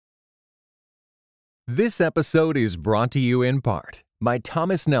This episode is brought to you in part by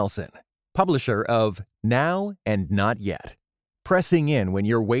Thomas Nelson, publisher of Now and Not Yet. Pressing in when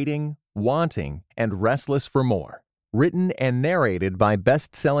you're waiting, wanting, and restless for more. Written and narrated by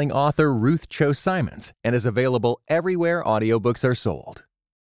best-selling author Ruth Cho Simons and is available everywhere audiobooks are sold.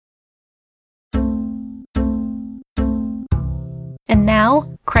 And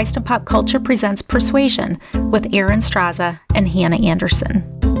now, Christ in Pop Culture presents Persuasion with Aaron Straza and Hannah Anderson.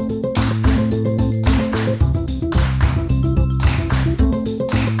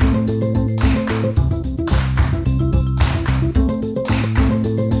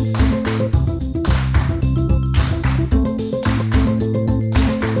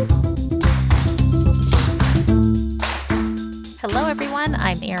 Hello, everyone.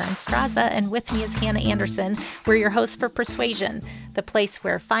 I'm Aaron Straza, and with me is Hannah Anderson. We're your hosts for Persuasion, the place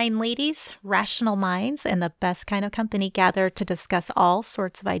where fine ladies, rational minds, and the best kind of company gather to discuss all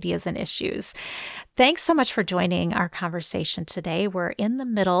sorts of ideas and issues. Thanks so much for joining our conversation today. We're in the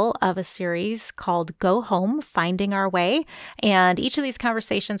middle of a series called Go Home, Finding Our Way. And each of these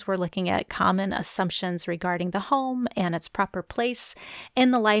conversations, we're looking at common assumptions regarding the home and its proper place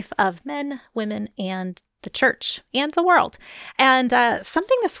in the life of men, women, and the church and the world. And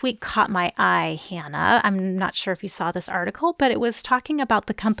something this week caught my eye, Hannah. I'm not sure if you saw this article, but it was talking about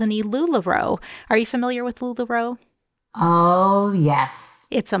the company LuLaRoe. Are you familiar with LuLaRoe? Oh, yes.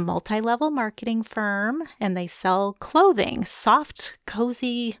 It's a multi-level marketing firm, and they sell clothing, soft,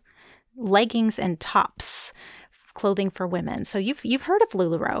 cozy leggings and tops, clothing for women. So you've heard of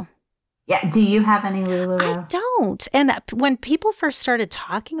LuLaRoe. Yeah. Do you have any LuLaRoe? I don't. And when people first started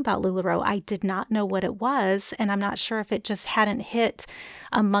talking about LuLaRoe, I did not know what it was. And I'm not sure if it just hadn't hit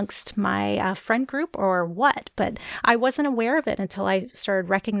amongst my friend group or what. But I wasn't aware of it until I started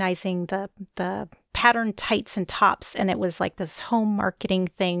recognizing the patterned tights and tops. And it was like this home marketing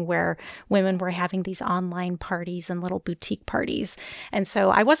thing where women were having these online parties and little boutique parties. And so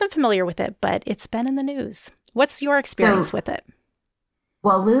I wasn't familiar with it, but it's been in the news. What's your experience with it?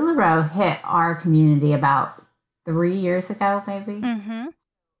 Well, LuLaRoe hit our community about 3 years ago, maybe. Mm-hmm.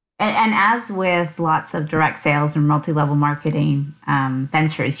 And as with lots of direct sales or multi-level marketing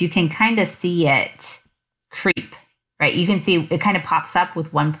ventures, you can kind of see it creep, right? You can see it kind of pops up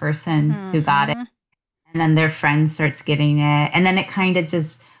with one person who got it, and then their friend starts getting it, and then it kind of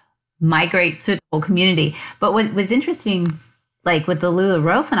just migrates to the whole community. But what was interesting, like with the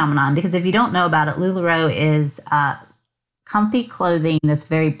LuLaRoe phenomenon, because if you don't know about it, LuLaRoe is comfy clothing that's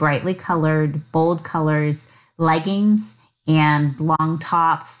very brightly colored, bold colors, leggings and long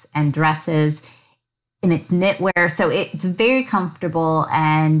tops and dresses. And it's knitwear. So it's very comfortable.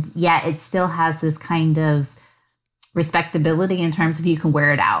 And yet it still has this kind of respectability in terms of you can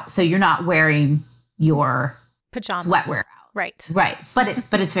wear it out. So you're not wearing your pajamas, sweatwear out. Right. Right. But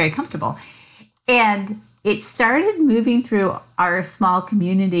it's very comfortable. And it started moving through our small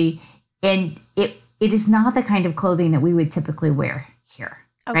community, and it is not the kind of clothing that we would typically wear here,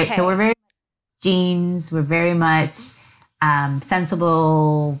 right? So we're very jeans, we're very much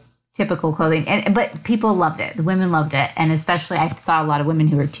sensible, typical clothing, but people loved it. The women loved it, and especially I saw a lot of women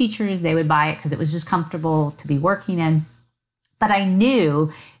who were teachers. They would buy it because it was just comfortable to be working in. But I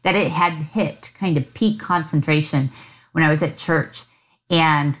knew that it had hit kind of peak concentration when I was at church,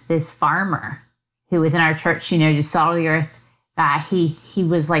 and this farmer who was in our church, just saw the earth. He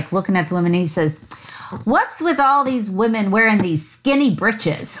was like looking at the women, and he says, "What's with all these women wearing these skinny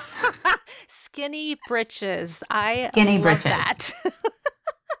britches?" Skinny britches. I skinny love britches. That.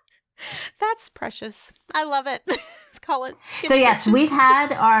 That's precious. I love it. Let's call it skinny So yes, britches. we've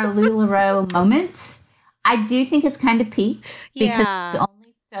had our LuLaRoe moment. I do think it's kind of peaked because there's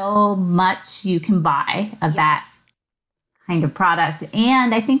only so much you can buy of that kind of product.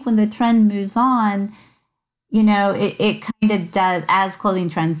 And I think when the trend moves on, it kind of does, as clothing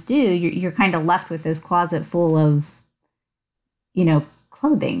trends do, you're kind of left with this closet full of,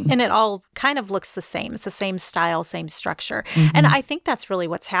 clothing. And it all kind of looks the same. It's the same style, same structure. Mm-hmm. And I think that's really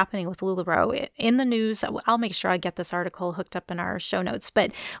what's happening with LuLaRoe. In the news, I'll make sure I get this article hooked up in our show notes,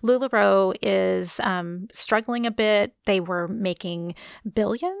 but LuLaRoe is struggling a bit. They were making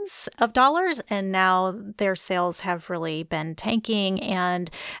billions of dollars, and now their sales have really been tanking. And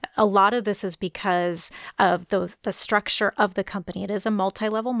a lot of this is because of the structure of the company. It is a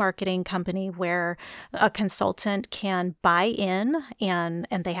multi-level marketing company where a consultant can buy in and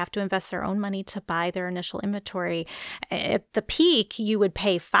and they have to invest their own money to buy their initial inventory. At the peak, you would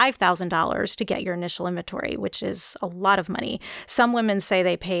pay $5,000 to get your initial inventory, which is a lot of money. Some women say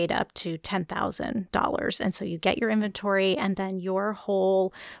they paid up to $10,000. And so you get your inventory, and then your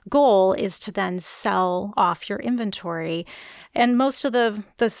whole goal is to then sell off your inventory. And most of the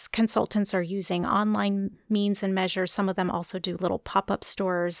consultants are using online means and measures. Some of them also do little pop-up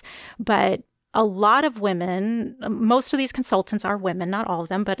stores. But a lot of women, most of these consultants are women, not all of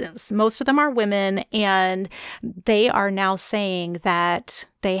them, but most of them are women. And they are now saying that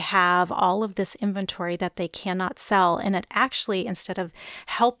they have all of this inventory that they cannot sell. And it actually, instead of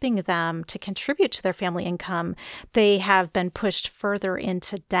helping them to contribute to their family income, they have been pushed further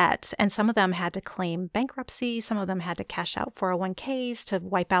into debt. And some of them had to claim bankruptcy. Some of them had to cash out 401ks to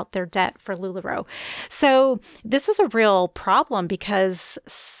wipe out their debt for LuLaRoe. So this is a real problem because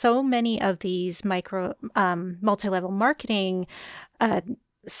so many of these multi-level marketing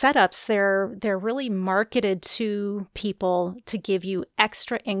setups, they're really marketed to people to give you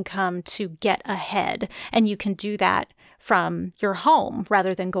extra income to get ahead. And you can do that from your home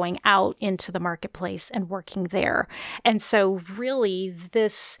rather than going out into the marketplace and working there. And so really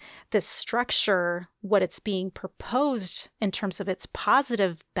this structure, what it's being proposed in terms of its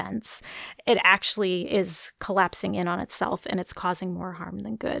positive bents, it actually is collapsing in on itself, and it's causing more harm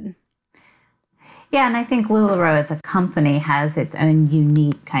than good. Yeah, and I think LuLaRoe as a company has its own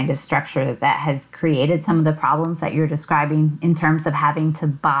unique kind of structure that has created some of the problems that you're describing in terms of having to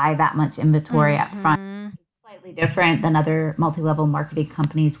buy that much inventory up front. Slightly different than other multi-level marketing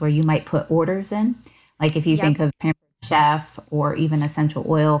companies where you might put orders in. Like if you think of Pampered Chef or even essential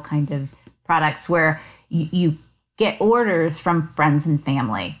oil kind of products where you get orders from friends and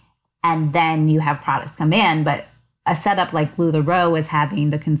family and then you have products come in. But a setup like LuLaRoe is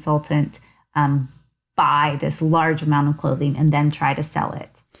having the consultant buy this large amount of clothing and then try to sell it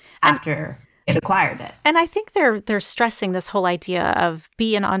after it acquired it. And I think they're stressing this whole idea of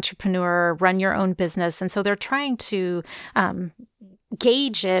be an entrepreneur, run your own business. And so they're trying to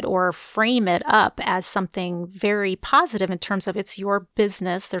gauge it or frame it up as something very positive in terms of it's your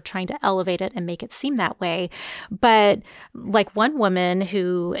business. They're trying to elevate it and make it seem that way. But like one woman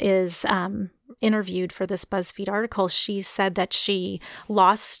who is interviewed for this BuzzFeed article, she said that she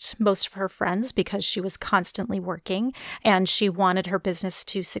lost most of her friends because she was constantly working and she wanted her business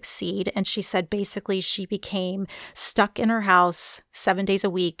to succeed. And she said basically she became stuck in her house 7 days a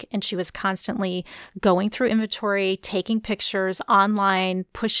week, and she was constantly going through inventory, taking pictures online,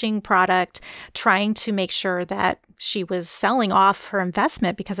 pushing product, trying to make sure that she was selling off her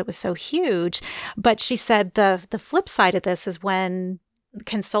investment because it was so huge. But she said the flip side of this is when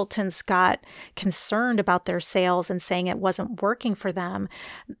consultants got concerned about their sales and saying it wasn't working for them.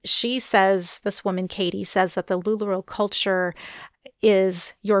 She says, this woman, Katie, says that the LuLaRoe culture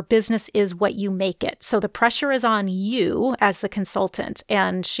is your business is what you make it. So the pressure is on you as the consultant.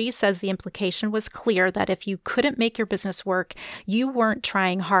 And she says the implication was clear that if you couldn't make your business work, you weren't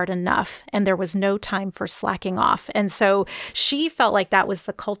trying hard enough and there was no time for slacking off. And so she felt like that was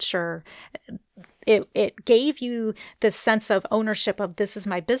the culture. It gave you this sense of ownership of this is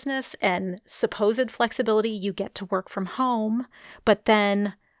my business and supposed flexibility. You get to work from home, but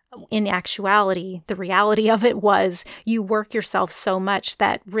then in actuality, the reality of it was you work yourself so much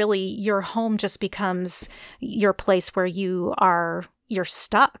that really your home just becomes your place where you're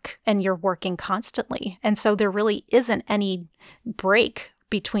stuck and you're working constantly. And so there really isn't any break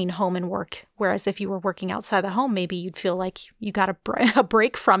between home and work. Whereas if you were working outside the home, maybe you'd feel like you got a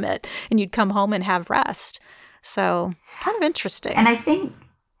break from it and you'd come home and have rest. So kind of interesting. And I think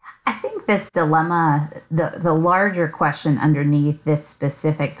this dilemma, the larger question underneath this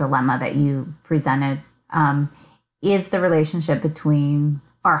specific dilemma that you presented is the relationship between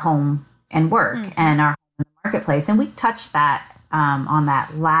our home and work and our home and the marketplace. And we touched that on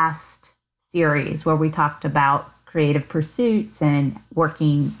that last series where we talked about creative pursuits and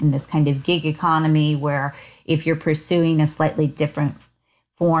working in this kind of gig economy where if you're pursuing a slightly different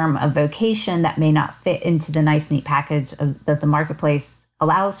form of vocation that may not fit into the nice, neat package that the marketplace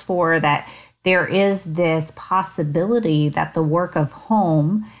allows for, that there is this possibility that the work of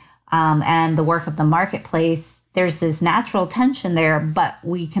home and the work of the marketplace, there's this natural tension there, but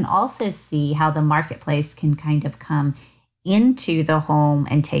we can also see how the marketplace can kind of come into the home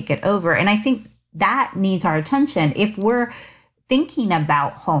and take it over. And I think that needs our attention. If we're thinking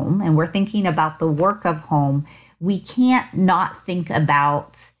about home and we're thinking about the work of home, we can't not think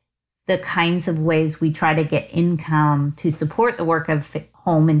about the kinds of ways we try to get income to support the work of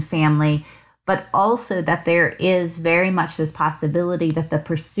home and family, but also that there is very much this possibility that the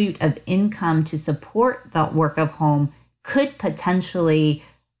pursuit of income to support the work of home could potentially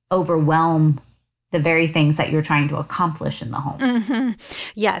overwhelm the very things that you're trying to accomplish in the home. Mm-hmm.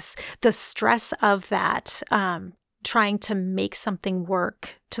 Yes. The stress of that, trying to make something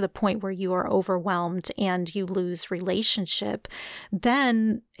work to the point where you are overwhelmed and you lose relationship,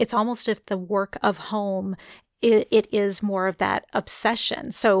 then it's almost if the work of home, it is more of that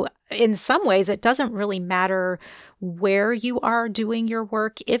obsession. So in some ways, it doesn't really matter where you are doing your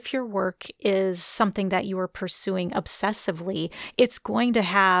work. If your work is something that you are pursuing obsessively, it's going to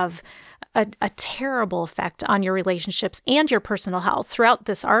have a terrible effect on your relationships and your personal health. Throughout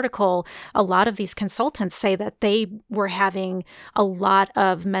this article, a lot of these consultants say that they were having a lot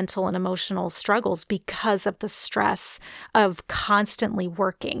of mental and emotional struggles because of the stress of constantly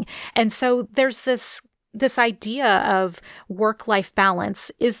working. And so there's this idea of work-life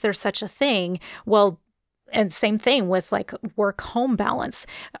balance. Is there such a thing? Well, and same thing with like work-home balance.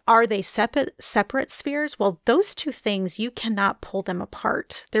 Are they separate spheres? Well, those two things, you cannot pull them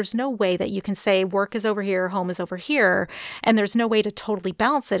apart. There's no way that you can say work is over here, home is over here, and there's no way to totally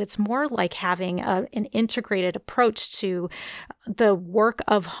balance it. It's more like having an integrated approach to the work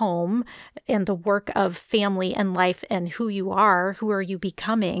of home and the work of family and life and who you are, who are you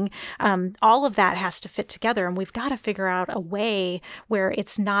becoming. All of that has to fit together, and we've got to figure out a way where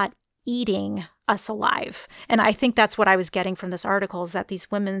it's not eating us alive. And I think that's what I was getting from this article, is that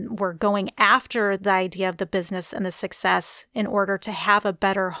these women were going after the idea of the business and the success in order to have a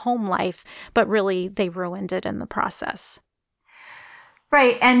better home life, but really they ruined it in the process.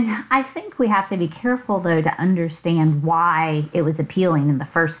 Right. And I think we have to be careful, though, to understand why it was appealing in the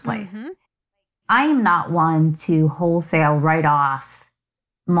first place. Mm-hmm. I am not one to wholesale write off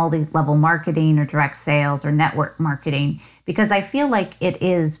multi-level marketing or direct sales or network marketing, because I feel like it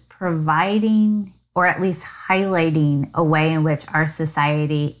is providing, or at least highlighting, a way in which our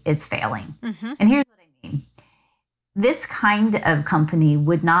society is failing. Mm-hmm. And here's what I mean. This kind of company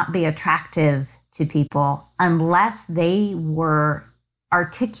would not be attractive to people unless they were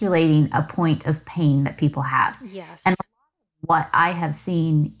articulating a point of pain that people have. Yes. And what I have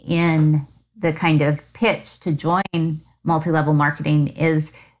seen in the kind of pitch to join multi-level marketing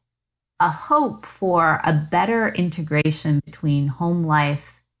is a hope for a better integration between home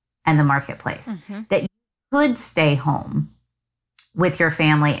life and the marketplace, mm-hmm. that you could stay home with your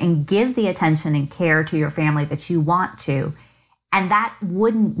family and give the attention and care to your family that you want to. And that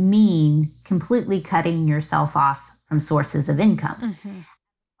wouldn't mean completely cutting yourself off from sources of income. Mm-hmm.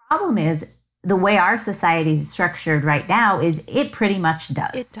 The problem is the way our society is structured right now is it pretty much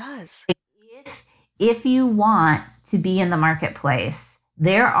does. It does. If you want to be in the marketplace,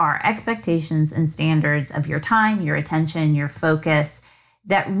 there are expectations and standards of your time, your attention, your focus,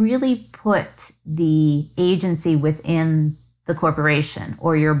 that really put the agency within the corporation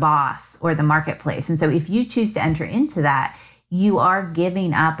or your boss or the marketplace. And so if you choose to enter into that, you are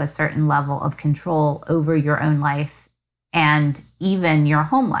giving up a certain level of control over your own life and even your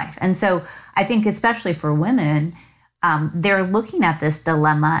home life. And so I think especially for women, they're looking at this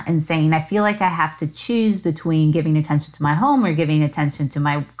dilemma and saying, I feel like I have to choose between giving attention to my home or giving attention to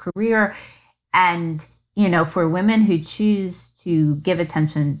my career. And, you know, for women who choose to give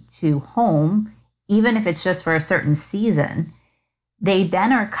attention to home, even if it's just for a certain season, they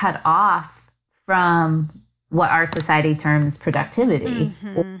then are cut off from what our society terms productivity,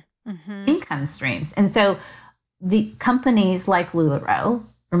 mm-hmm. or mm-hmm. income streams. And so the companies like LuLaRoe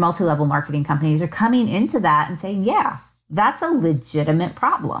or multi-level marketing companies are coming into that and saying, yeah, that's a legitimate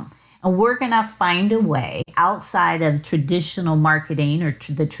problem. And we're going to find a way outside of traditional marketing or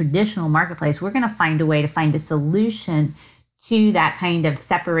the traditional marketplace. We're going to find a way to find a solution to that kind of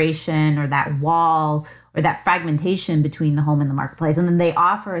separation or that wall or that fragmentation between the home and the marketplace. And then they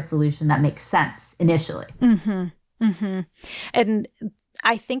offer a solution that makes sense initially. Mm-hmm. Mm-hmm. And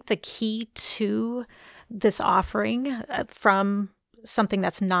I think the key to this offering from something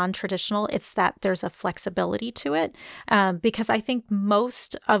that's non-traditional, it's that there's a flexibility to it. Because I think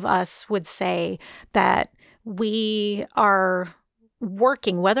most of us would say that we are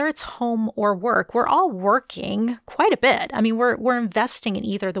working, whether it's home or work, we're all working quite a bit. I mean, we're investing in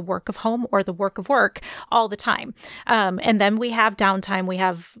either the work of home or the work of work all the time. And then we have downtime, we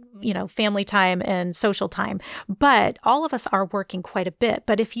have, you know, family time and social time, but all of us are working quite a bit.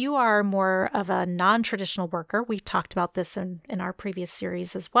 But if you are more of a non-traditional worker, we've talked about this in our previous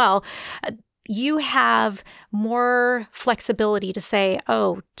series as well, you have more flexibility to say,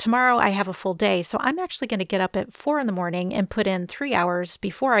 oh, tomorrow I have a full day. So I'm actually going to get up at 4 a.m. and put in 3 hours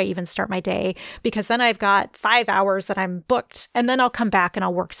before I even start my day, because then I've got 5 hours that I'm booked, and then I'll come back and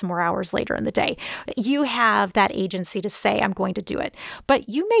I'll work some more hours later in the day. You have that agency to say, I'm going to do it. But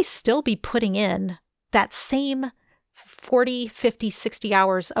you may still be putting in that same 40, 50, 60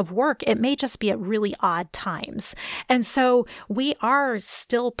 hours of work. It may just be at really odd times. And so we are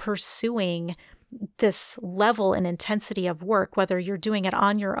still pursuing this level and intensity of work, whether you're doing it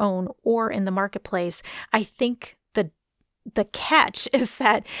on your own or in the marketplace. I think the catch is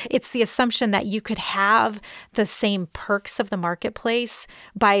that it's the assumption that you could have the same perks of the marketplace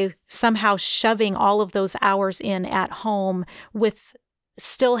by somehow shoving all of those hours in at home with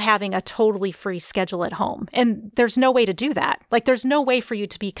still having a totally free schedule at home. And there's no way to do that. Like, there's no way for you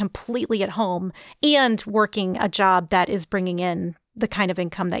to be completely at home and working a job that is bringing in the kind of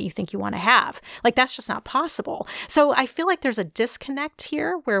income that you think you want to have. Like, that's just not possible. So I feel like there's a disconnect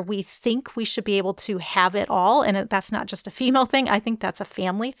here where we think we should be able to have it all. And that's not just a female thing. I think that's a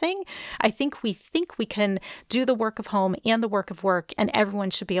family thing. I think we can do the work of home and the work of work, and everyone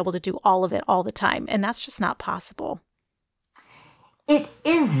should be able to do all of it all the time. And that's just not possible. It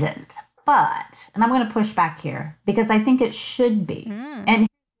isn't, but, and I'm going to push back here because I think it should be. And here's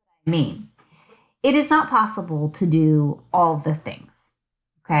what I mean. It is not possible to do all the things,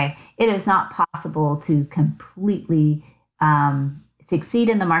 okay? It is not possible to completely succeed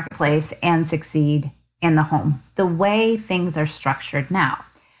in the marketplace and succeed in the home, the way things are structured now.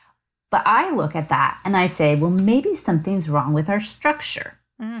 But I look at that and I say, well, maybe something's wrong with our structure.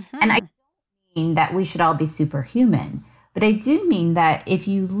 Mm-hmm. And I don't mean that we should all be superhuman, but I do mean that if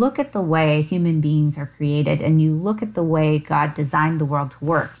you look at the way human beings are created and you look at the way God designed the world to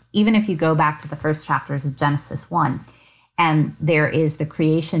work, even if you go back to the first chapters of Genesis 1, and there is the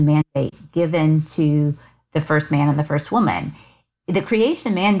creation mandate given to the first man and the first woman. The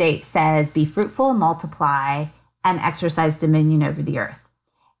creation mandate says, be fruitful and multiply and exercise dominion over the earth.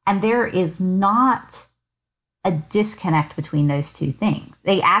 And there is not a disconnect between those two things.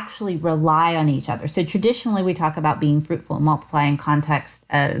 They actually rely on each other. So traditionally, we talk about being fruitful and multiply in context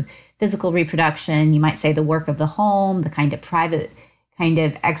of physical reproduction. You might say the work of the home, the kind of private kind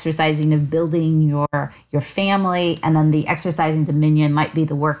of exercising of building your family, and then the exercising dominion might be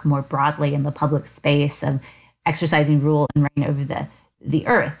the work more broadly in the public space of exercising rule and reign over the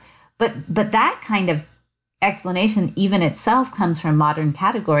earth. But that kind of explanation even itself comes from modern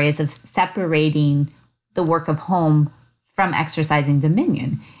categories of separating the work of home from exercising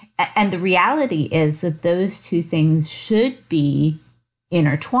dominion. And the reality is that those two things should be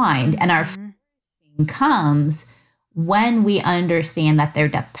intertwined. And our flourishing comes when we understand that they're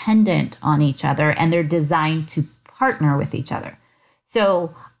dependent on each other and they're designed to partner with each other.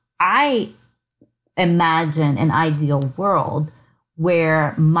 So I imagine an ideal world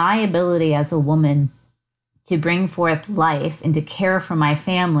where my ability as a woman to bring forth life and to care for my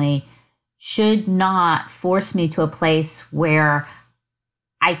family should not force me to a place where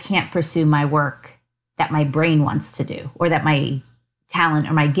I can't pursue my work that my brain wants to do, or that my talent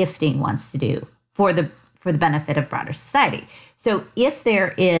or my gifting wants to do for the benefit of broader society. So if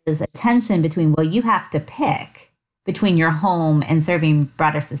there is a tension between, well, you have to pick between your home and serving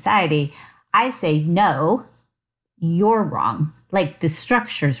broader society, I say, no, you're wrong. Like, the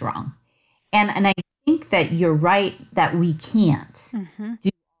structure's wrong. And I think that you're right that we can't do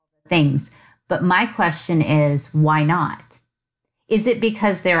things. But my question is, why not? Is it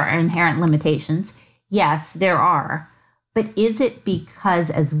because there are inherent limitations? Yes, there are. But is it because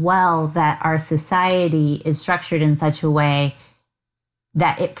as well that our society is structured in such a way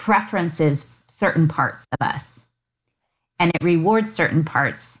that it preferences certain parts of us and it rewards certain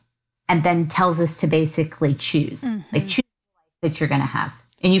parts and then tells us to basically choose, like choose the life that you're going to have.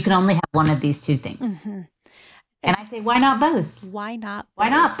 And you can only have one of these two things. And I say, why not both? Why not? Why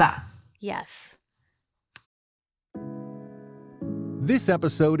not both? Yes. This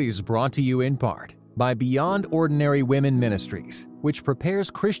episode is brought to you in part by Beyond Ordinary Women Ministries, which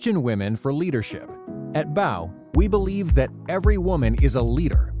prepares Christian women for leadership. At BOW, we believe that every woman is a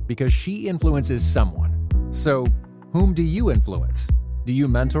leader because she influences someone. So, whom do you influence? Do you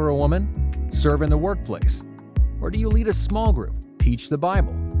mentor a woman? Serve in the workplace? Or do you lead a small group, teach the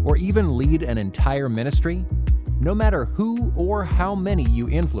Bible, or even lead an entire ministry? No matter who or how many you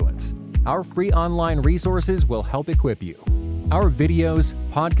influence, our free online resources will help equip you. Our videos,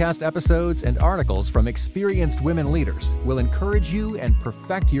 podcast episodes, and articles from experienced women leaders will encourage you and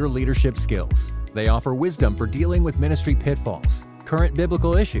perfect your leadership skills. They offer wisdom for dealing with ministry pitfalls, current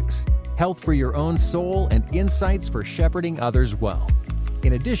biblical issues, health for your own soul, and insights for shepherding others well.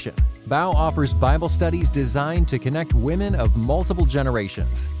 In addition, BOW offers Bible studies designed to connect women of multiple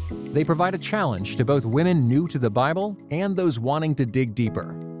generations. They provide a challenge to both women new to the Bible and those wanting to dig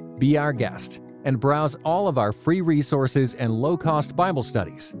deeper. Be our guest and browse all of our free resources and low-cost Bible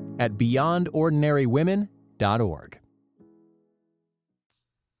studies at beyondordinarywomen.org.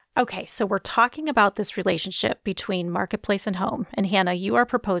 Okay, so we're talking about this relationship between marketplace and home. And Hannah, you are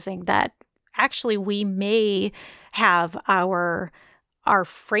proposing that actually we may have our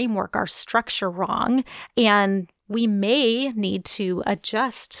framework, our structure wrong, and we may need to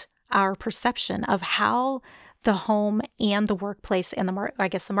adjust our perception of how the home and the workplace and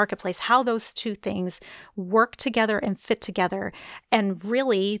the marketplace, how those two things work together and fit together. And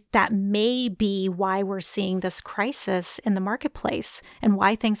really, that may be why we're seeing this crisis in the marketplace and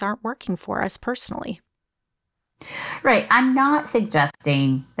why things aren't working for us personally. Right. I'm not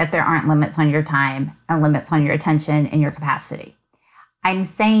suggesting that there aren't limits on your time and limits on your attention and your capacity. I'm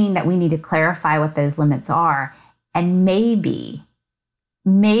saying that we need to clarify what those limits are. And maybe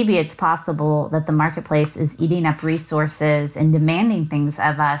it's possible that the marketplace is eating up resources and demanding things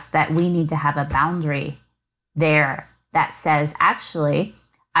of us that we need to have a boundary there that says, actually,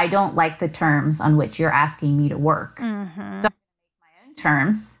 I don't like the terms on which you're asking me to work. Mm-hmm. So I make my own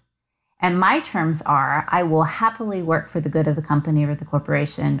terms. And my terms are, I will happily work for the good of the company or the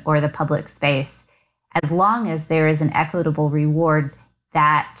corporation or the public space, as long as there is an equitable reward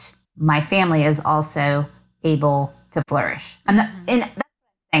that my family is also able to flourish. I'm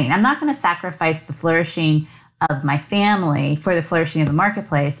not going to sacrifice the flourishing of my family for the flourishing of the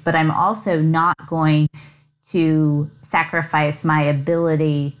marketplace, but I'm also not going to sacrifice my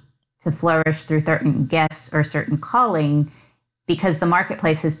ability to flourish through certain gifts or certain calling because the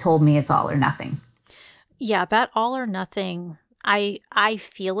marketplace has told me it's all or nothing. Yeah, that all or nothing, I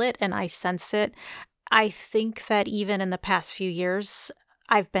feel it and I sense it. I think that even in the past few years,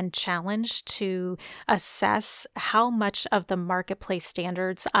 I've been challenged to assess how much of the marketplace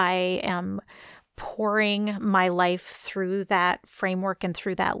standards I am pouring my life through that framework and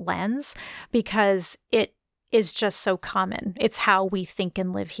through that lens, because it is just so common. It's how we think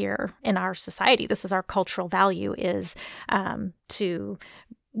and live here in our society. This is our cultural value, is to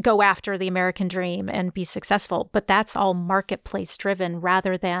go after the American dream and be successful. But that's all marketplace driven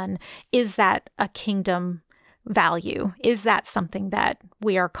rather than, is that a kingdom value? Is that something that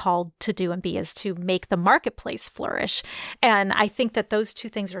we are called to do and be, is to make the marketplace flourish? And I think that those two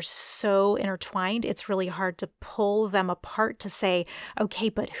things are so intertwined, it's really hard to pull them apart to say, okay,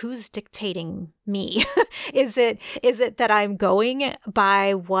 but who's dictating me? Is it that I'm going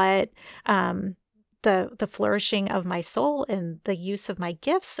by what the flourishing of my soul and the use of my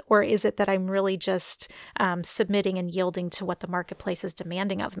gifts, or is it that I'm really just submitting and yielding to what the marketplace is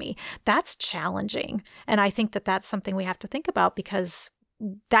demanding of me? That's challenging. And I think that that's something we have to think about, because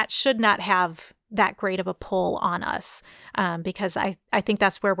that should not have that great of a pull on us, because I think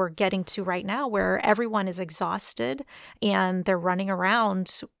that's where we're getting to right now, where everyone is exhausted and they're running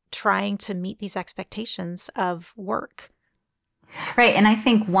around trying to meet these expectations of work. Right. And I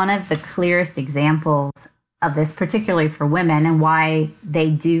think one of the clearest examples of this, particularly for women, and why they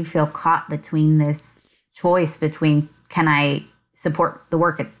do feel caught between this choice between, can I support the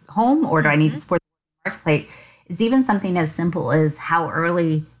work at home or do I need to support the marketplace, is even something as simple as how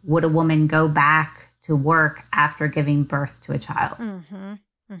early would a woman go back to work after giving birth to a child? Mm-hmm.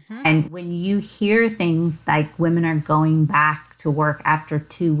 Mm-hmm. And when you hear things like women are going back to work after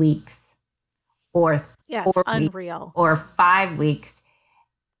 2 weeks or it's unreal. Or 5 weeks.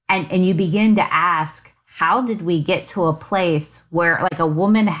 And you begin to ask, how did we get to a place where like a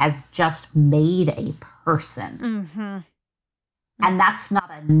woman has just made a person? Mm-hmm. And that's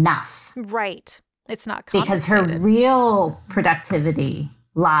not enough. Right. It's not because her real productivity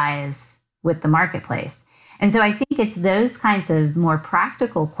lies with the marketplace. And so I think it's those kinds of more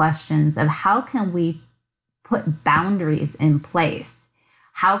practical questions of how can we put boundaries in place?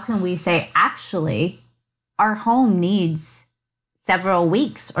 How can we say, actually, our home needs several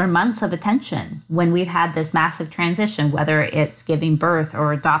weeks or months of attention when we've had this massive transition, whether it's giving birth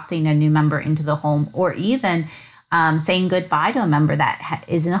or adopting a new member into the home, or even saying goodbye to a member that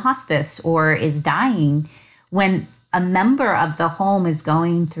is in a hospice or is dying. When a member of the home is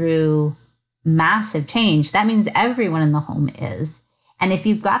going through massive change, that means everyone in the home is. And if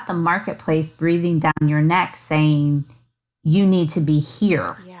you've got the marketplace breathing down your neck saying, you need to be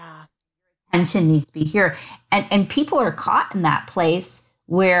here. Yeah. Attention needs to be here. And people are caught in that place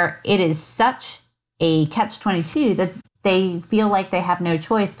where it is such a catch-22 that they feel like they have no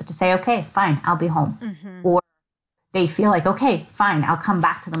choice but to say, okay, fine, I'll be home. Mm-hmm. Or they feel like, okay, fine, I'll come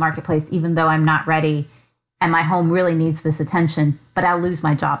back to the marketplace even though I'm not ready and my home really needs this attention, but I'll lose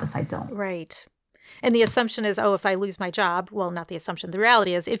my job if I don't. Right. And the assumption is, if I lose my job, well, not the assumption. The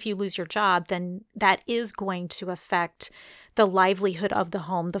reality is, if you lose your job, then that is going to affect the livelihood of the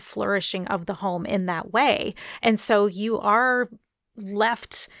home, the flourishing of the home in that way. And so you are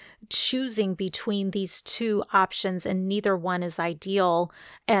left choosing between these two options and neither one is ideal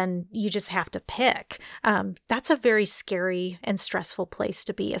and you just have to pick. That's a very scary and stressful place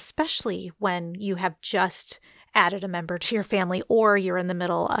to be, especially when you have just added a member to your family or you're in the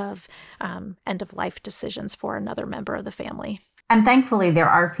middle of end of life decisions for another member of the family. And thankfully, there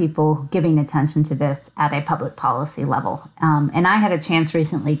are people giving attention to this at a public policy level. And I had a chance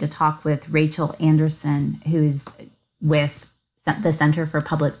recently to talk with Rachel Anderson, who's with the Center for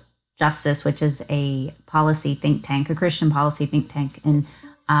Public Justice, which is a policy think tank, a Christian policy think tank in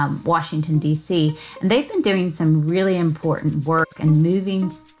Washington, D.C. And they've been doing some really important work and moving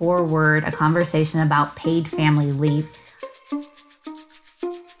forward a conversation about paid family leave.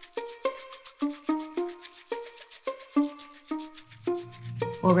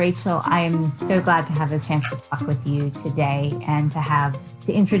 Well, Rachel, I am so glad to have a chance to talk with you today and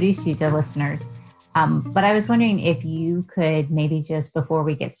to introduce you to listeners. But I was wondering if you could maybe just before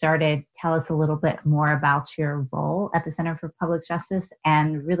we get started, tell us a little bit more about your role at the Center for Public Justice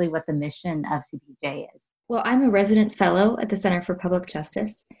and really what the mission of CPJ is. Well, I'm a resident fellow at the Center for Public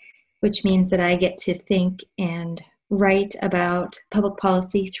Justice, which means that I get to think and write about public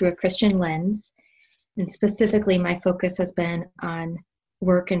policy through a Christian lens. And specifically, my focus has been on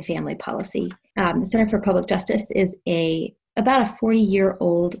work and family policy. The Center for Public Justice is about a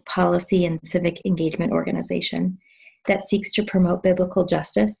 40-year-old policy and civic engagement organization that seeks to promote biblical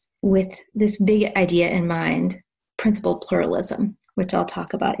justice with this big idea in mind, principled pluralism, which I'll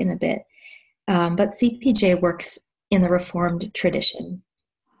talk about in a bit. But CPJ works in the Reformed tradition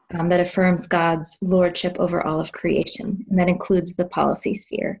that affirms God's lordship over all of creation, and that includes the policy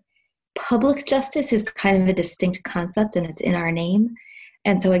sphere. Public justice is kind of a distinct concept, and it's in our name.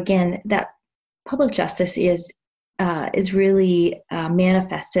 And so again, that public justice is really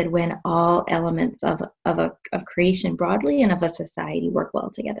manifested when all elements of creation broadly and of a society work well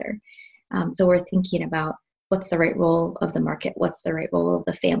together. So we're thinking about what's the right role of the market, what's the right role of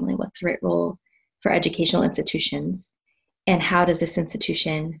the family, what's the right role for educational institutions, and how does this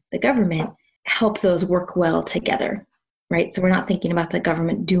institution, the government, help those work well together, right? So we're not thinking about the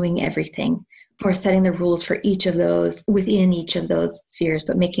government doing everything or setting the rules for each of those within each of those spheres,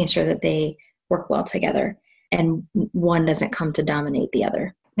 but making sure that they work well together and one doesn't come to dominate the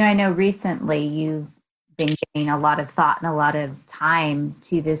other. Now, I know recently you've been giving a lot of thought and a lot of time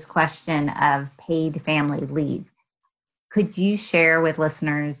to this question of paid family leave. Could you share with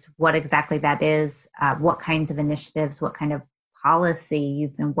listeners what exactly that is, what kinds of initiatives, what kind of policy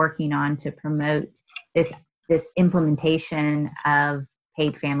you've been working on to promote this implementation of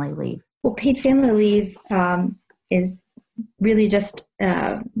paid family leave? Well, paid family leave is really just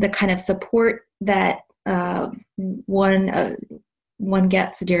the kind of support that one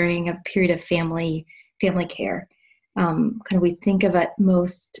gets during a period of family care. We think of it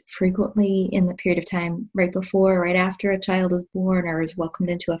most frequently in the period of time right before, right after a child is born or is welcomed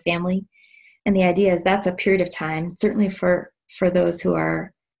into a family. And the idea is that's a period of time, certainly for those who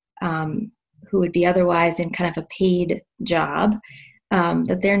are who would be otherwise in kind of a paid job.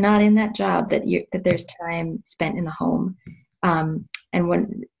 That they're not in that job, that there's time spent in the home. And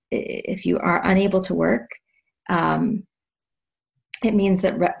if you are unable to work, it means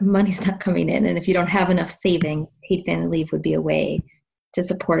that money's not coming in. And if you don't have enough savings, paid family leave would be a way to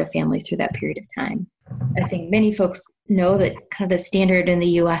support a family through that period of time. I think many folks know that kind of the standard in the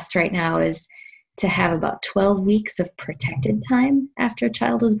U.S. right now is to have about 12 weeks of protected time after a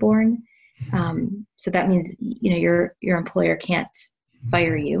child is born. So that means, your employer can't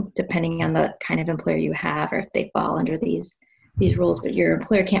fire you, depending on the kind of employer you have or if they fall under these rules, but your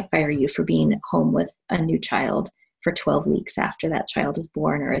employer can't fire you for being home with a new child for 12 weeks after that child is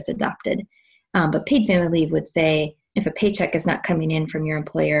born or is adopted. But paid family leave would say if a paycheck is not coming in from your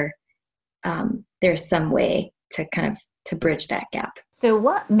employer, there's some way to bridge that gap. So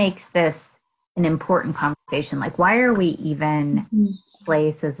what makes this an important conversation? Like, why are we even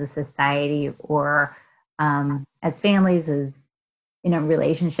place as a society or as families, as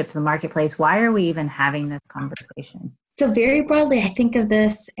relationship to the marketplace? Why are we even having this conversation? So very broadly, I think of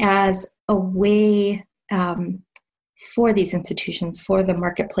this as a way for these institutions, for the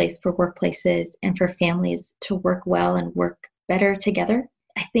marketplace, for workplaces, and for families to work well and work better together.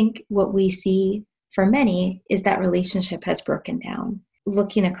 I think what we see for many is that relationship has broken down.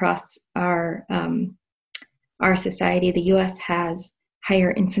 Looking across our society, the U.S. has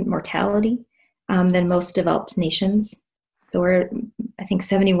higher infant mortality than most developed nations. So we're, I think,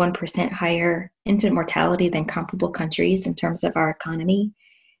 71% higher infant mortality than comparable countries in terms of our economy.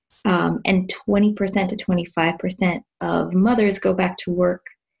 And 20% to 25% of mothers go back to work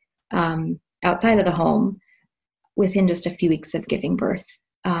outside of the home within just a few weeks of giving birth.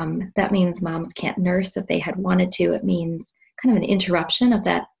 That means moms can't nurse if they had wanted to. It means kind of an interruption of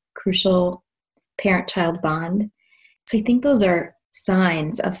that crucial parent-child bond. So I think those are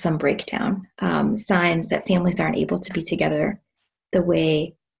signs of some breakdown, signs that families aren't able to be together the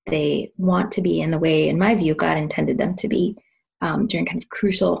way they want to be and the way, in my view, God intended them to be during kind of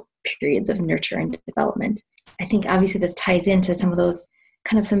crucial periods of nurture and development. I think obviously this ties into some of those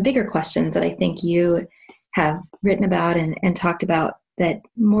kind of some bigger questions that I think you have written about and talked about, that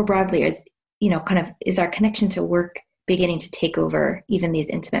more broadly is, kind of is our connection to work beginning to take over even these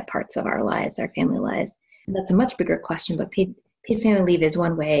intimate parts of our lives, our family lives. And that's a much bigger question, but paid family leave is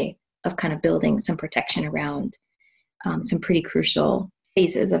one way of kind of building some protection around some pretty crucial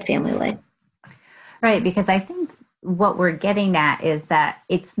phases of family life. Right, because I think what we're getting at is that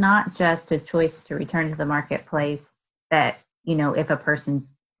it's not just a choice to return to the marketplace that, if a person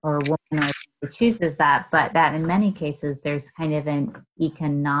or a woman or chooses that, but that in many cases there's kind of an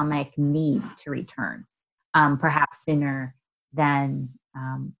economic need to return, perhaps sooner than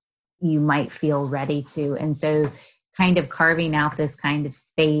you might feel ready to. And so kind of carving out this kind of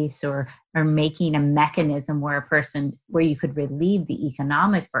space or making a mechanism where you could relieve the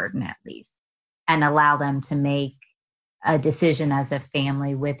economic burden at least and allow them to make a decision as a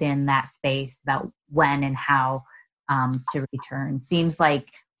family within that space about when and how to return. Seems like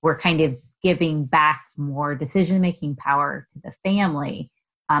we're kind of giving back more decision-making power to the family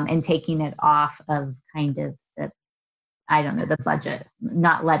and taking it off of kind of the budget,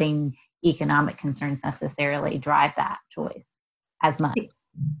 not letting economic concerns necessarily drive that choice as much.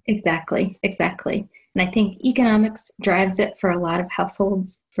 Exactly. And I think economics drives it for a lot of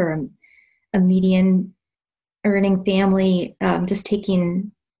households. For a median earning family, just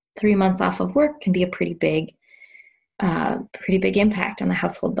taking 3 months off of work can be a pretty big impact on the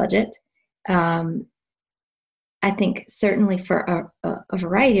household budget. I think certainly for a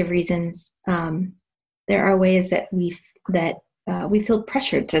variety of reasons, there are ways that we feel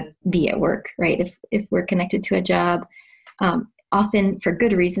pressured to be at work, right? If we're connected to a job, often for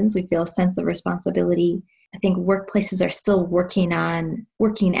good reasons, we feel a sense of responsibility. I think workplaces are still working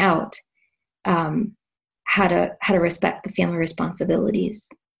out how to respect the family responsibilities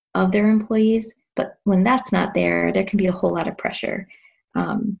of their employees. But when that's not there can be a whole lot of pressure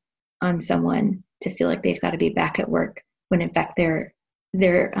on someone to feel like they've got to be back at work when in fact they're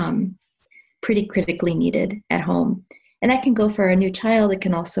pretty critically needed at home. And that can go for a new child. It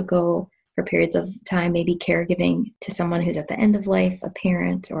can also go for periods of time, maybe caregiving to someone who's at the end of life, a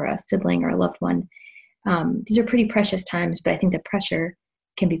parent or a sibling or a loved one. These are pretty precious times, but I think the pressure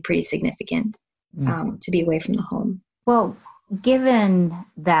can be pretty significant to be away from the home. Well, given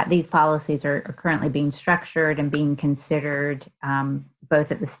that these policies are currently being structured and being considered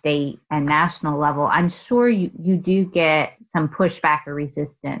both at the state and national level, I'm sure you do get some pushback or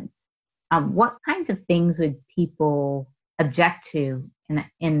resistance. What kinds of things would people object to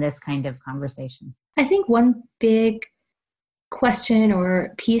in this kind of conversation? I think one big question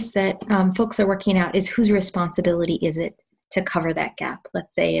or piece that folks are working out is whose responsibility is it to cover that gap?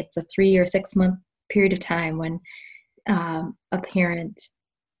 Let's say it's a 3 or 6 month period of time when a parent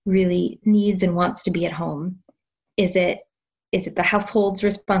really needs and wants to be at home. Is it the household's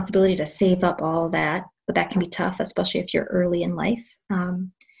responsibility to save up all of that? But that can be tough, especially if you're early in life,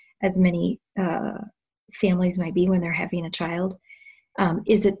 as many families might be when they're having a child.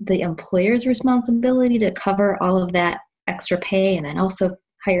 Is it the employer's responsibility to cover all of that extra pay and then also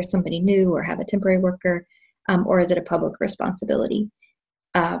hire somebody new or have a temporary worker? Or is it a public responsibility?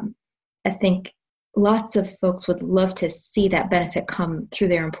 I think lots of folks would love to see that benefit come through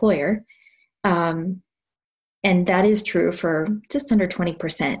their employer. And that is true for just under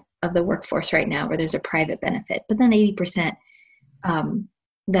 20% of the workforce right now, where there's a private benefit. But then 80%,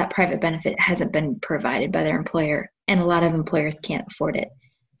 that private benefit hasn't been provided by their employer, and a lot of employers can't afford it.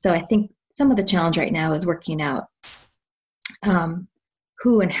 So I think some of the challenge right now is working out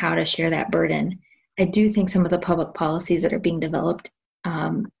who and how to share that burden. I do think some of the public policies that are being developed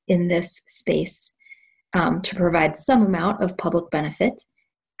in this space to provide some amount of public benefit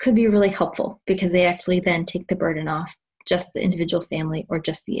could be really helpful, because they actually then take the burden off just the individual family or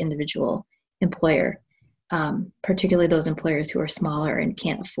just the individual employer, particularly those employers who are smaller and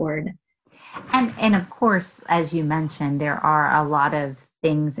can't afford. And of course, as you mentioned, there are a lot of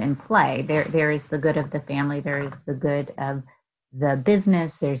things in play. There is the good of the family, there is the good of the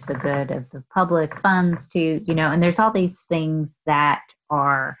business, there's the good of the public funds too, and there's all these things that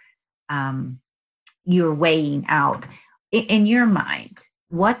are you're weighing out. In your mind,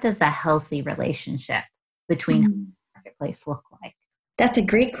 what does a healthy relationship between marketplace look like? That's a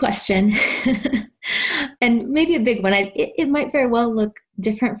great question. And maybe a big one. It might very well look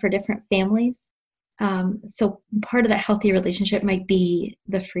different for different families. So part of that healthy relationship might be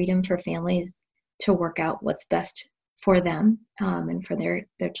the freedom for families to work out what's best for them and for their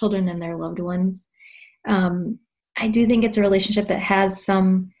children and their loved ones. I do think it's a relationship that has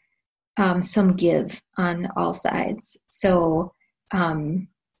some give on all sides. So,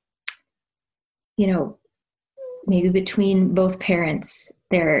 maybe between both parents,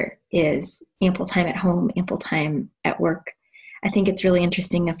 there is ample time at home, ample time at work. I think it's really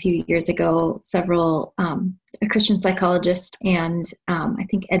interesting. A few years ago, a Christian psychologist and I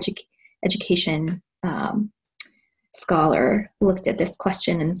think education scholar looked at this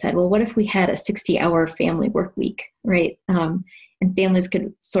question and said, well, what if we had a 60-hour family work week, right? And families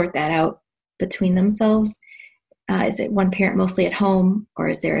could sort that out between themselves. Is it one parent mostly at home, or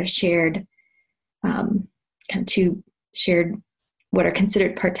is there a shared, kind of two shared, what are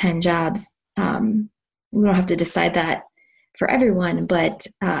considered part-time jobs? We don't have to decide that for everyone, but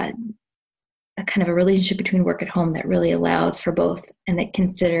a kind of a relationship between work at home that really allows for both and that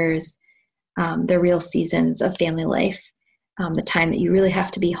considers the real seasons of family life, the time that you really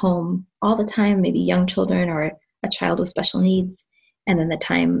have to be home all the time, maybe young children or a child with special needs, and then the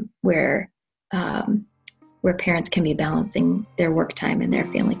time where parents can be balancing their work time and their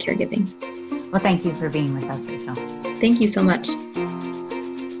family caregiving. Well, thank you for being with us, Rachel. Thank you so much.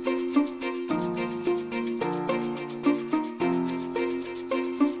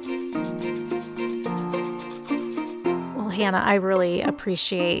 Hannah, I really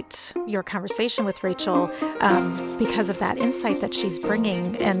appreciate your conversation with Rachel because of that insight that she's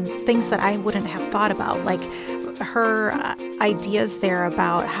bringing and things that I wouldn't have thought about, like her ideas there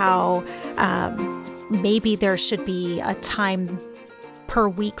about how maybe there should be a time per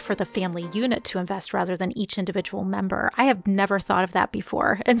week for the family unit to invest rather than each individual member. I have never thought of that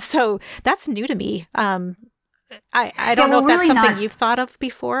before. And so that's new to me. I don't know if that's something you've thought of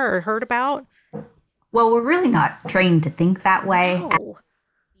before or heard about. Well, we're really not trained to think that way. No.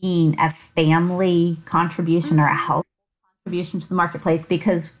 Being a family contribution or a health contribution to the marketplace,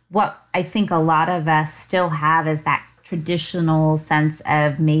 because what I think a lot of us still have is that traditional sense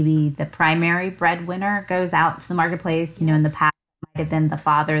of maybe the primary breadwinner goes out to the marketplace. In the past, it might have been the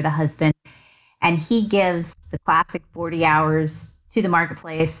father, the husband, and he gives the classic 40 hours to the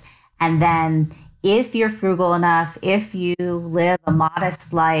marketplace. And then if you're frugal enough, if you live a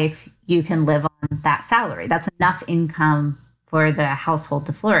modest life, you can live on that salary. That's enough income for the household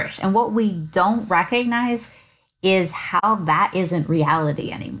to flourish. And what we don't recognize is how that isn't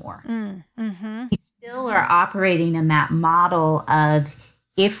reality anymore. Mm-hmm. We still are operating in that model of,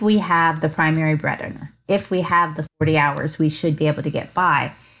 if we have the primary breadwinner, if we have the 40 hours, we should be able to get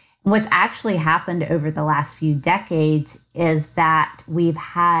by. And what's actually happened over the last few decades is that we've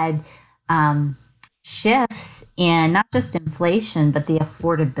had shifts in not just inflation, but the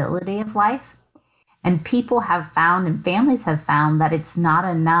affordability of life. And people have found, and families have found, that it's not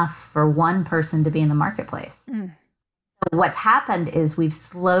enough for one person to be in the marketplace. So what's happened is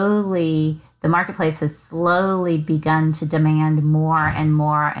the marketplace has slowly begun to demand more and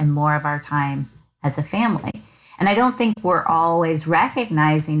more and more of our time as a family. And I don't think we're always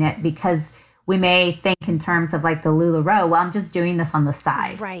recognizing it, because we may think in terms of like the LuLaRoe, well, I'm just doing this on the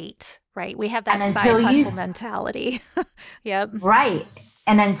side. Right. We have that side hustle mentality. Yep. Right.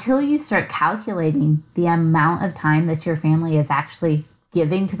 And until you start calculating the amount of time that your family is actually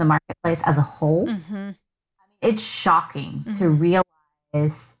giving to the marketplace as a whole, it's shocking to realize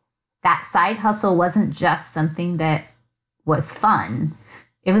that side hustle wasn't just something that was fun.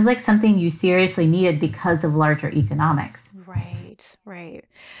 It was like something you seriously needed because of larger economics. Right.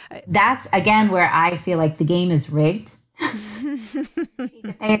 That's, again, where I feel like the game is rigged. You need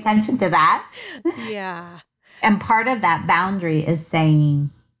to pay attention to that. Yeah. And part of that boundary is saying,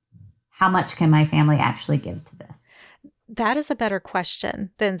 how much can my family actually give to this? That is a better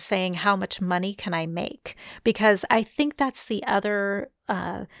question than saying, how much money can I make? Because I think that's the other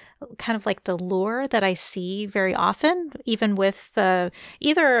kind of like the lure that I see very often, even with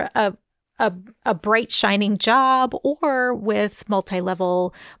either a bright, shining job or with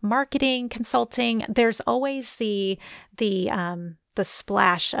multi-level marketing consulting. There's always the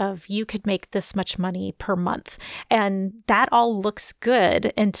splash of, you could make this much money per month. And that all looks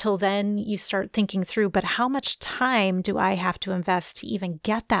good until then you start thinking through, but how much time do I have to invest to even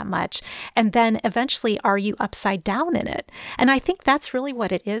get that much? And then eventually, are you upside down in it? And I think that's really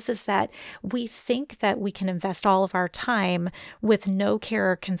what it is that we think that we can invest all of our time with no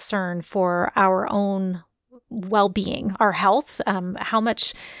care or concern for our own well-being, our health, how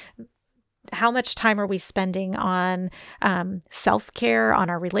much how much time are we spending on self-care, on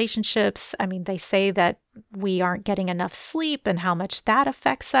our relationships? I mean, they say that we aren't getting enough sleep and how much that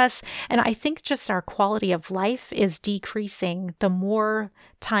affects us. And I think just our quality of life is decreasing the more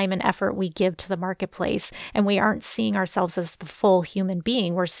time and effort we give to the marketplace. And we aren't seeing ourselves as the full human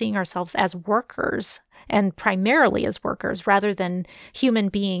being. We're seeing ourselves as workers, and primarily as workers, rather than human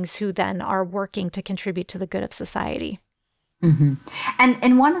beings who then are working to contribute to the good of society. Mm-hmm.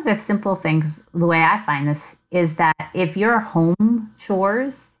 And one of the simple things, the way I find this, is that if your home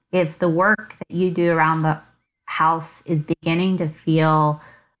chores, if the work that you do around the house is beginning to feel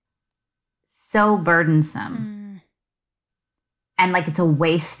so burdensome and like it's a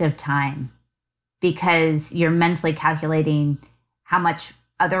waste of time because you're mentally calculating how much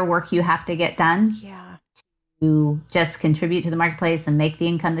other work you have to get done to just contribute to the marketplace and make the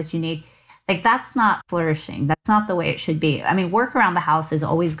income that you need. Like, that's not flourishing. That's not the way it should be. I mean, work around the house is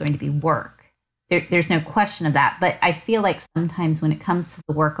always going to be work. There's no question of that. But I feel like sometimes when it comes to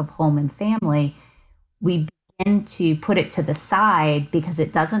the work of home and family, we begin to put it to the side because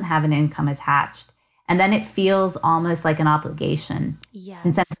it doesn't have an income attached. And then it feels almost like an obligation. Yes.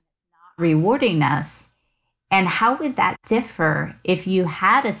 Instead of not rewarding us. And how would that differ if you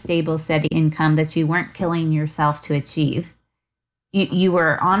had a stable, steady income that you weren't killing yourself to achieve? You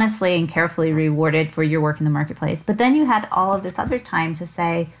were honestly and carefully rewarded for your work in the marketplace. But then you had all of this other time to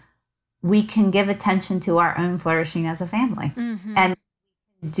say, we can give attention to our own flourishing as a family and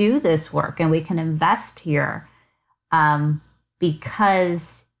do this work, and we can invest here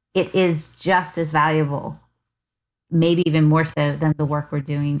because it is just as valuable, maybe even more so than the work we're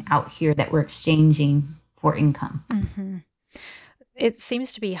doing out here that we're exchanging for income. It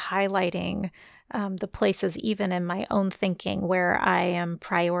seems to be highlighting the places, even in my own thinking, where I am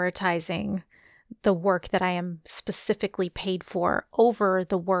prioritizing the work that I am specifically paid for over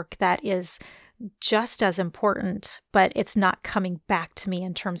the work that is just as important, but it's not coming back to me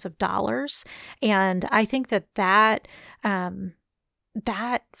in terms of dollars. And I think that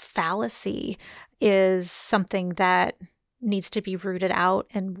fallacy is something that needs to be rooted out,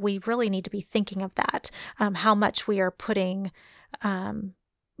 and we really need to be thinking of that, how much we are putting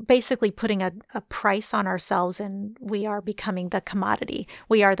basically putting a price on ourselves, and we are becoming the commodity.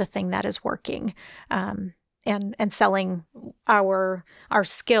 We are the thing that is working, and selling our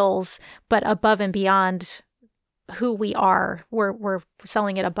skills, but above and beyond who we are. We're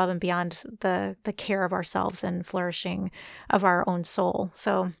selling it above and beyond the care of ourselves and flourishing of our own soul.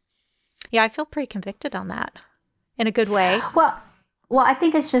 So yeah, I feel pretty convicted on that in a good way. Well, I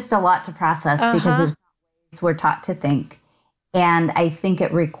think it's just a lot to process because it's ways we're taught to think. And I think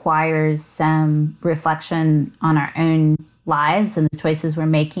it requires some reflection on our own lives and the choices we're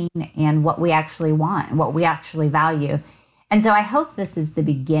making and what we actually want and what we actually value. And so I hope this is the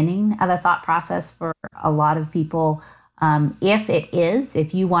beginning of a thought process for a lot of people.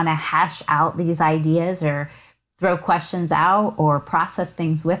 If you want to hash out these ideas or throw questions out or process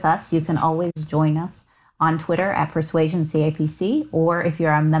things with us, you can always join us on Twitter at Persuasion CAPC, or if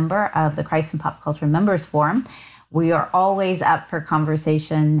you're a member of the Christ and Pop Culture Members Forum, we are always up for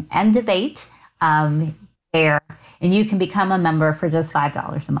conversation and debate there, and you can become a member for just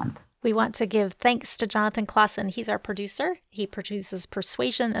 $5 a month. We want to give thanks to Jonathan Clausen. He's our producer. He produces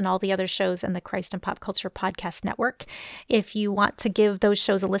Persuasion and all the other shows in the Christ and Pop Culture Podcast Network. If you want to give those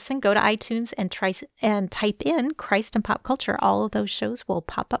shows a listen, go to iTunes and type in Christ and Pop Culture. All of those shows will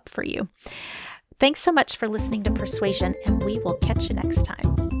pop up for you. Thanks so much for listening to Persuasion, and we will catch you next time.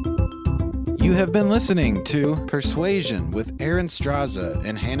 You have been listening to Persuasion with Aaron Straza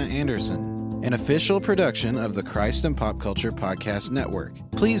and Hannah Anderson, an official production of the Christ and Pop Culture Podcast Network.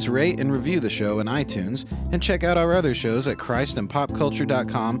 Please rate and review the show in iTunes and check out our other shows at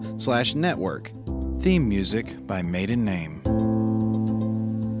christandpopculture.com/network. Theme music by Maiden Name.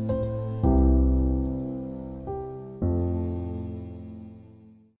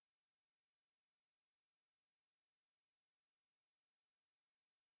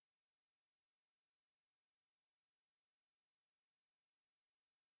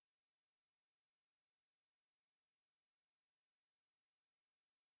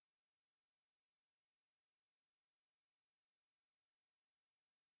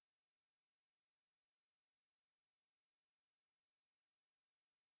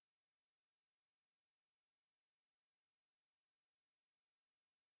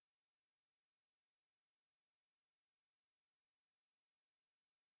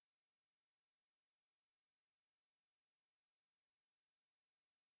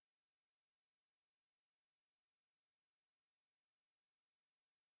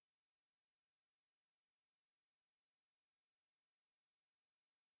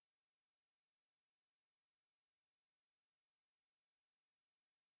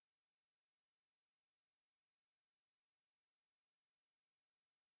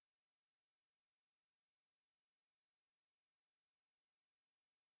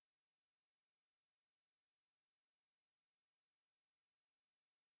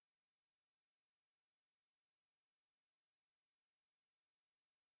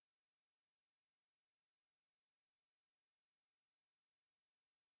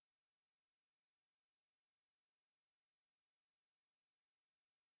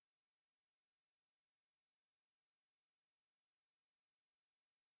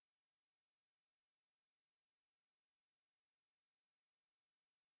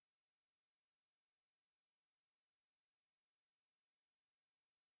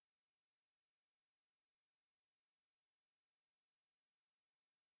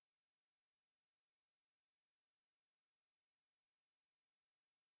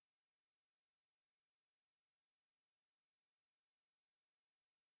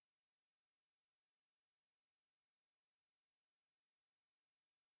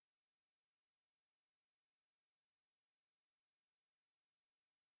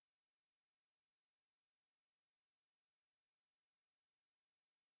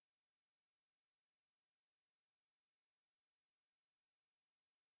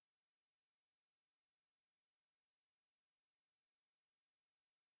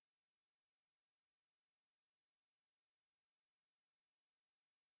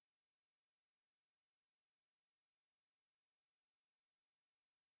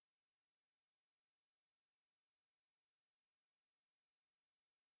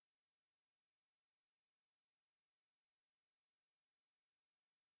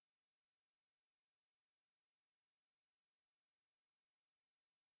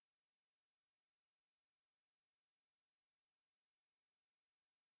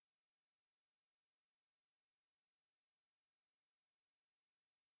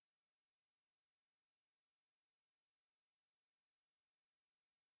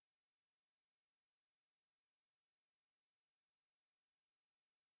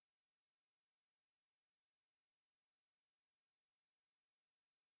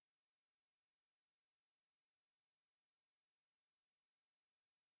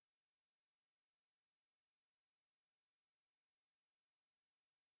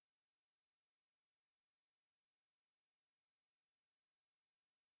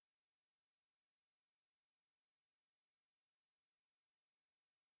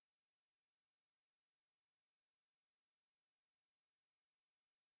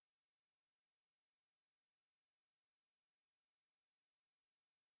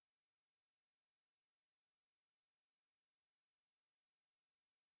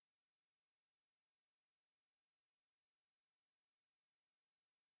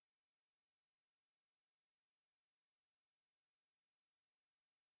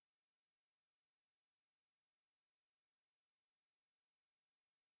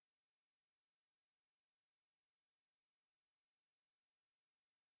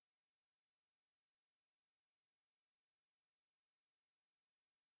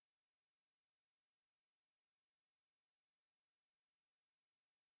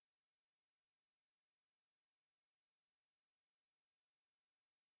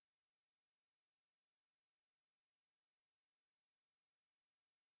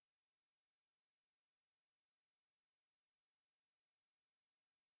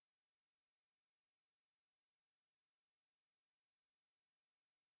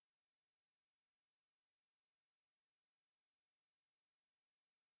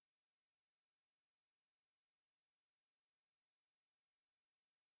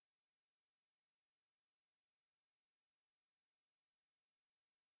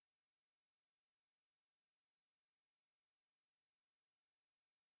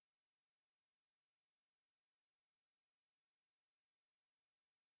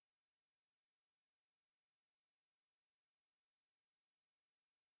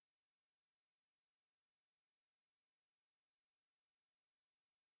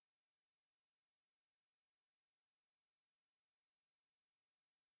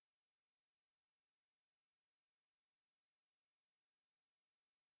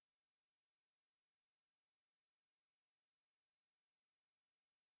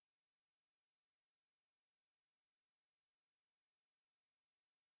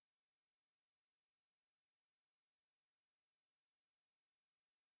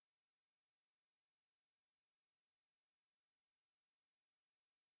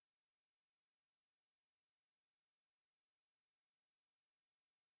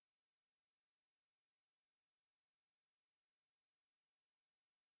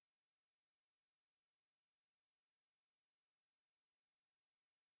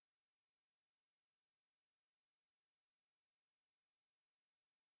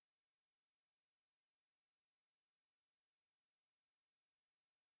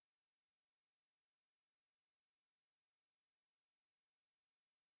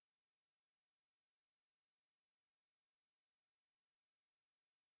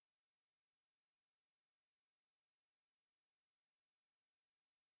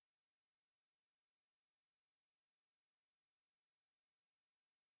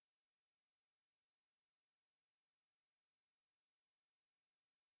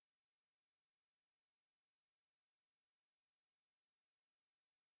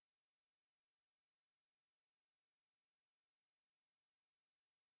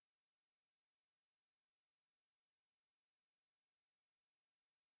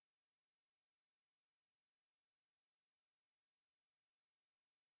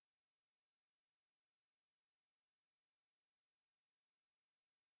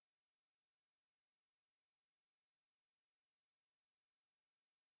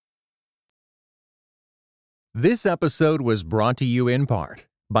 This episode was brought to you in part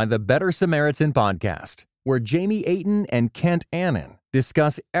by the Better Samaritan podcast, where Jamie Ayton and Kent Annan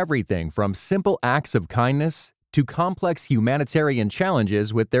discuss everything from simple acts of kindness to complex humanitarian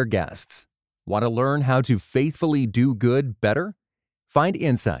challenges with their guests. Want to learn how to faithfully do good better? Find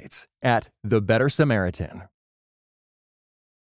insights at The Better Samaritan.